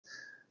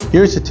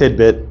Here's a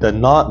tidbit that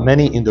not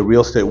many in the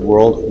real estate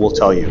world will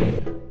tell you,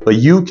 but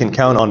you can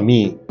count on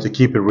me to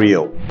keep it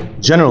real.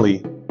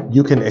 Generally,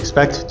 you can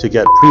expect to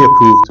get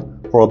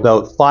pre-approved for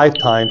about 5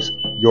 times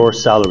your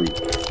salary.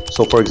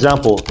 So for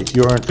example, if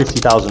you earn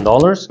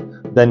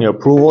 $50,000, then your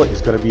approval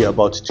is going to be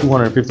about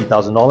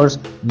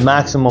 $250,000,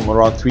 maximum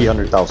around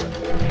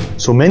 $300,000.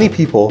 So many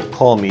people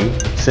call me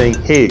saying,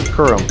 hey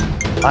Kuram,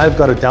 I've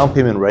got a down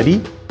payment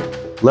ready,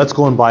 let's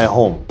go and buy a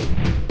home.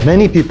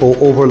 Many people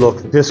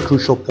overlook this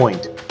crucial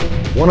point.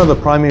 One of the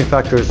primary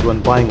factors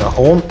when buying a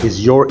home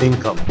is your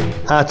income.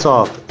 Hats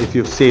off if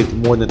you've saved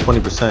more than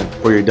 20%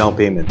 for your down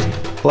payment.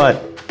 But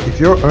if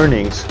your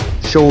earnings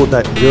show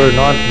that you're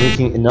not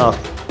making enough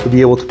to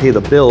be able to pay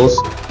the bills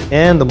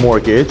and the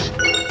mortgage,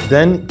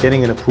 then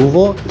getting an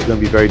approval is going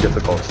to be very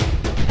difficult.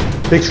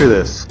 Picture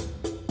this.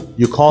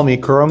 You call me,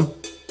 Kuram,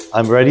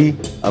 I'm ready,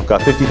 I've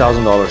got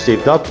 $50,000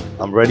 saved up,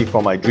 I'm ready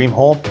for my dream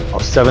home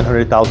of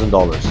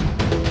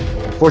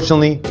 $700,000.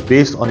 Unfortunately,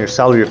 based on your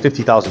salary of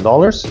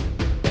 $50,000,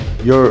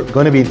 you're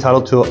going to be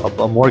entitled to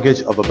a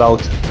mortgage of about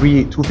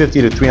 $250,000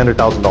 to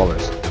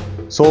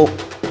 $300,000. So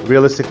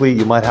realistically,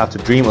 you might have to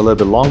dream a little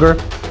bit longer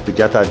to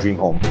get that dream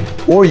home.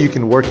 Or you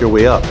can work your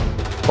way up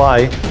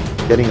by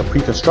getting a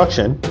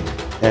pre-construction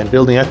and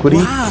building equity,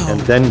 and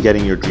then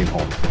getting your dream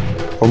home.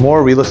 For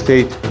more real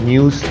estate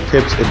news,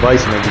 tips,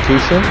 advice, and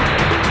education,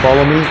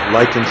 follow me,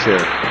 like, and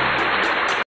share.